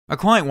A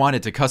client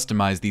wanted to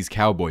customize these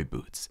cowboy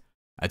boots.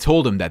 I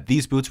told him that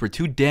these boots were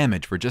too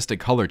damaged for just a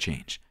color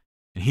change,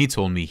 and he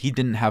told me he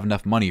didn't have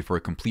enough money for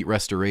a complete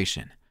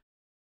restoration.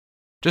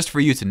 Just for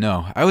you to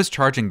know, I was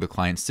charging the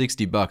client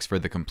 $60 for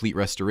the complete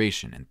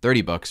restoration and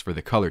 $30 for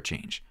the color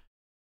change.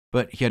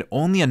 But he had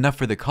only enough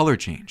for the color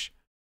change.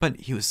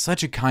 But he was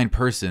such a kind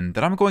person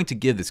that I'm going to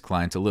give this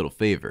client a little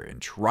favor and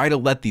try to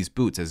let these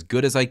boots as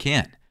good as I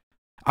can.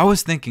 I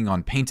was thinking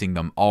on painting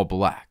them all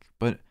black,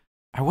 but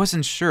I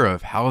wasn't sure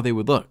of how they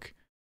would look.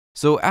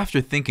 So after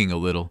thinking a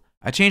little,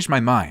 I changed my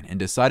mind and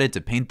decided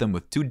to paint them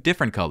with 2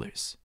 different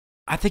colors.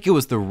 I think it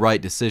was the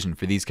right decision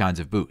for these kinds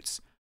of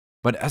boots.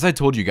 But as I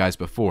told you guys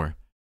before,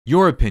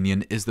 your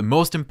opinion is the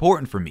most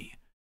important for me.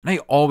 And I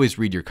always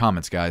read your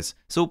comments, guys,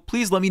 so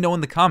please let me know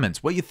in the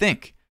comments what you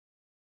think.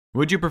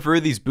 Would you prefer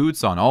these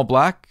boots on all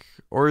black,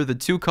 or the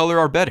 2 color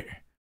are better?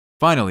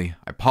 Finally,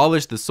 I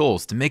polished the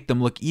soles to make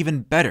them look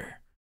even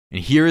better.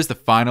 And here is the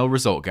final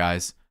result,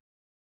 guys.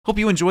 Hope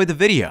you enjoyed the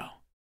video.